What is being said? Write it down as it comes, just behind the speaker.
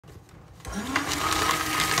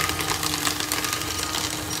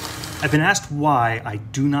I've been asked why I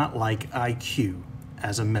do not like IQ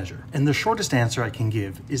as a measure. And the shortest answer I can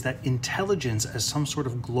give is that intelligence as some sort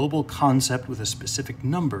of global concept with a specific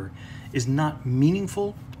number is not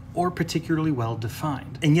meaningful or particularly well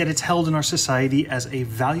defined. And yet it's held in our society as a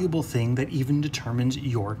valuable thing that even determines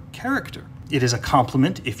your character. It is a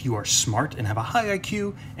compliment if you are smart and have a high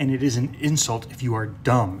IQ, and it is an insult if you are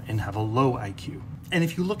dumb and have a low IQ. And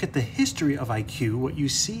if you look at the history of IQ, what you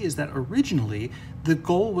see is that originally the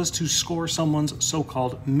goal was to score someone's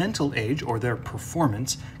so-called mental age or their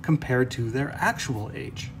performance compared to their actual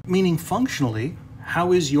age. Meaning functionally,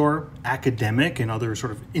 how is your academic and other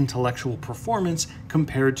sort of intellectual performance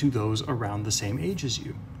compared to those around the same age as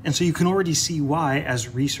you? And so you can already see why, as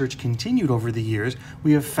research continued over the years,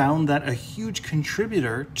 we have found that a huge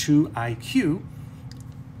contributor to IQ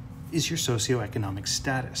is your socioeconomic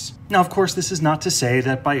status. Now, of course, this is not to say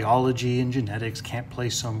that biology and genetics can't play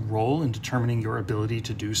some role in determining your ability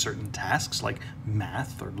to do certain tasks like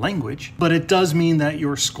math or language, but it does mean that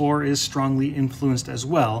your score is strongly influenced as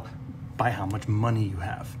well by how much money you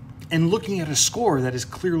have. And looking at a score that is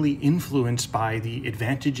clearly influenced by the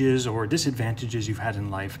advantages or disadvantages you've had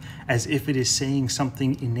in life, as if it is saying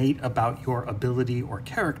something innate about your ability or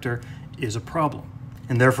character, is a problem,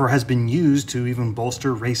 and therefore has been used to even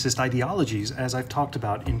bolster racist ideologies, as I've talked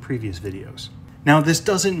about in previous videos. Now, this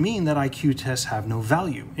doesn't mean that IQ tests have no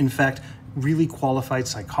value. In fact, really qualified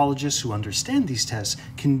psychologists who understand these tests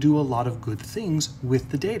can do a lot of good things with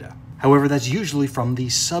the data. However, that's usually from the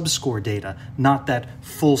subscore data, not that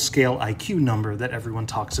full-scale IQ number that everyone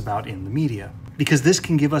talks about in the media. Because this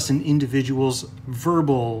can give us an individual's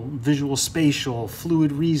verbal, visual spatial,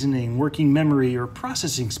 fluid reasoning, working memory, or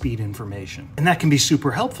processing speed information. And that can be super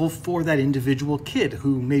helpful for that individual kid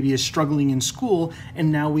who maybe is struggling in school,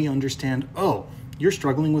 and now we understand, oh, you're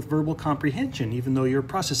struggling with verbal comprehension even though your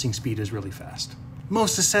processing speed is really fast.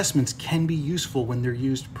 Most assessments can be useful when they're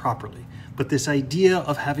used properly, but this idea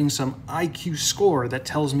of having some IQ score that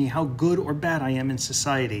tells me how good or bad I am in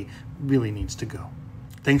society really needs to go.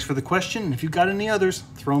 Thanks for the question, and if you've got any others,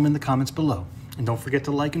 throw them in the comments below. And don't forget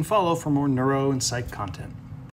to like and follow for more neuro and psych content.